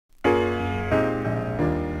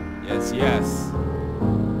Treds,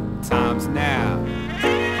 yes. Time's now.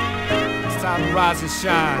 It's time to rise and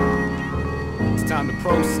shine. It's time to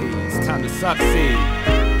proceed. It's time to succeed.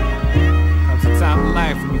 Comes a time in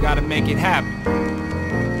life when you gotta make it happen.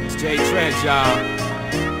 It's Treds, y'all.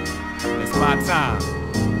 It's my time.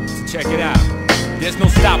 So check it out. There's no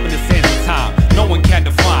stopping the sands of time. No one can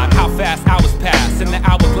define how fast hours pass in the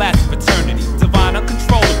hourglass of eternity. Divine,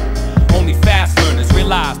 uncontrollable. Only fast learners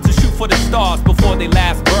realize to shoot for the stars before they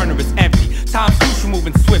last burner is empty. Time's crucial,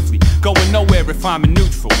 moving swiftly, going nowhere if I'm in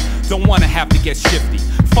neutral. Don't wanna have to get shifty.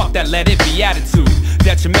 Fuck that let it be attitude.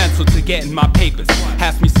 Detrimental to getting my papers.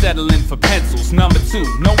 Has me settling for pencils. Number 2,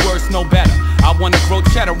 no worse, no better. I wanna grow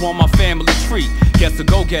cheddar on my family tree. Guess a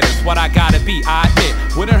go-getter's what I gotta be, I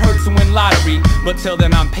admit. Wouldn't hurt to win lottery, but till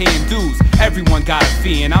then I'm paying dues. Everyone got a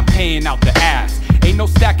fee and I'm paying out the ass. Ain't no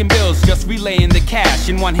stacking bills, just relaying the cash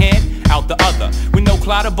in one hand, out the other, with no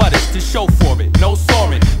cloud of butters to show for it. No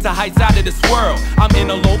soaring to heights out of this world. I'm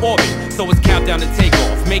in a low orbit, so it's countdown to take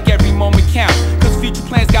off. Make every moment count, cause future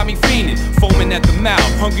plans got me fiending, foaming at the mouth,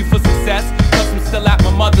 hungry for success. Cause I'm still at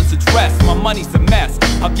my mother's address. My money's a mess.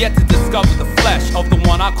 I've yet to discover the flesh of the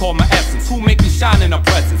one I call my essence. Who make me shine in her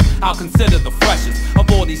presence? I'll consider the freshest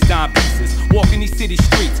of all these dime pieces. Walking these city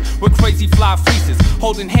streets with crazy fly fleeces,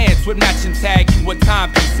 holding hands with matching tags with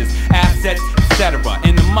timepieces, assets, etc.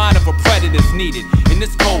 In the mind of a predator's needed in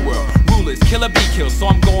this cold world. Rulers, killer be killed, so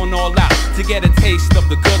I'm going all out to get a taste of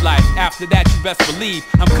the good life. After that, you best believe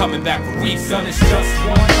I'm coming back for reef. Son, it's just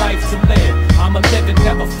one life to live. I'ma live it,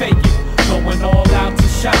 never fake it. Going all out to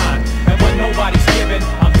shine, and when nobody's giving,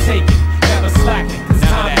 I'm taking, never slacking. Cause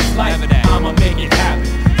time is life, I'ma make it happen.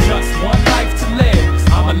 Just one life to live.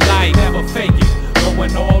 I'ma live, never fake it.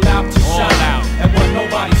 Going all out to shine, and when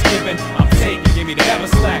nobody's giving, I'm taking. Give me that. Never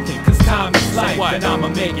slacking, cause time is life, and I'ma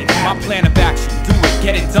make it happen. My plan of action, do it,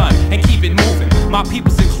 get it done, and keep it moving. My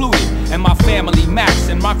people's included, and my family max,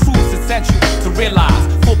 and my crew's essential to realize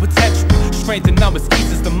full potential. Strength in numbers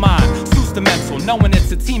eases the mind, soothes the mental, knowing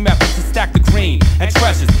it's a team effort to stack the green and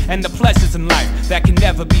treasures and the pleasures in life that can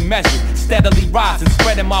never be measured. Steadily rising,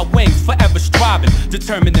 spreading my wings, forever striving,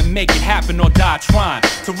 determined to make it happen or die trying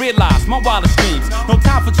to realize my wildest dreams. No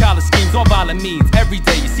time for childish schemes or violent means. Every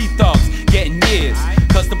day you see thugs getting years,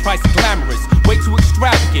 cause the price is glamorous, way too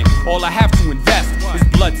extravagant. All I have to invest is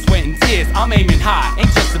blood, sweat, and tears. I'm aiming high,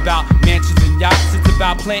 ain't just about mansions and yachts, it's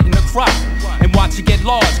about planting a crop and watch it get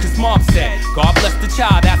large. Cause mom said, God bless the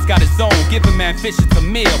child that's got his own. Give a man fish, it's a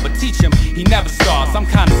meal, but teach him he never starves. I'm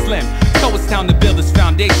kinda slim, so it's time to build this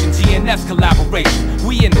foundation. GNS collaboration,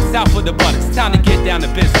 we in this out for the butt. It's time to get down to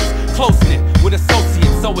business, close-knit with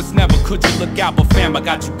associates, so it's never could you look out, but fam, I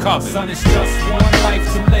got you covered. Son, it's just one life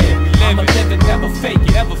to live. I'ma live it, never fake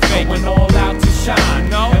it, never fake it. Going all out to shine,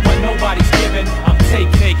 no. And when nobody's giving, I'm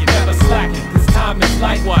taking, never slacking. Cause time is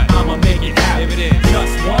life, I'ma make it happen. It is.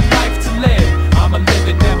 Just one life to live. I'ma live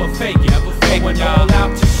it, never fake it, never fake it. Going all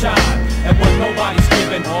out to shine, and when nobody's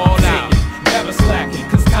giving, all out, never slacking.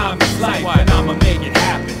 Cause time is life, and I'ma make it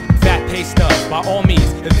happen. Fat pay stubs, by all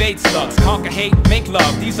means, evade slugs, conquer hate, make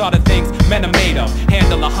love. These are the things men are made of.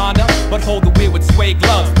 Handle a Honda, but hold the wheel with suede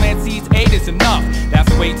gloves. Plant seeds, 8 is enough, that's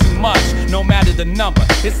way too much. No matter the number,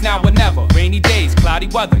 it's now or never. Rainy days, cloudy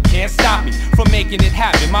weather, can't stop me from making it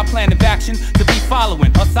happen. My plan of action to be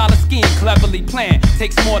following a solid scheme, cleverly planned.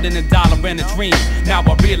 Takes more than $1 and a dream. Now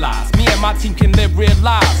I realize me and my team can live real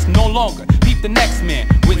lives. No longer peep the next man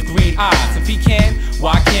with green eyes. If he can,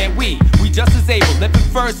 why can't we? We just as able. If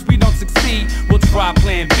at first we don't succeed, we'll try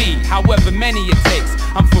plan B. However many it takes,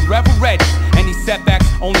 I'm forever ready. Any setbacks,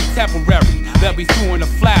 only temporary. They'll be through in a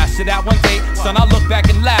flash. So that one day, son, I'll look back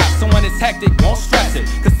and laugh. So when it's hectic, won't stress it,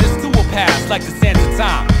 cause this too will pass like the sands of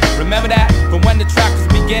time. Remember that? From when the track was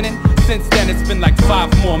beginning? Since then it's been like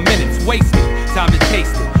 5 more minutes wasted. Time to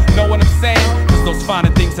taste it. Know what I'm saying? Cause those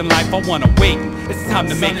finer things in life I wanna wait. It's time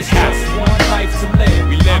to make it happen. Just one life to live.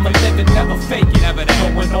 We live, I'ma live it, never fake it. Never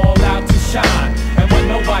that. Going all out to shine, and when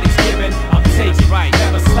nobody's giving, I'm taking. Right.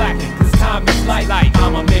 Never slacking. Cause time is life.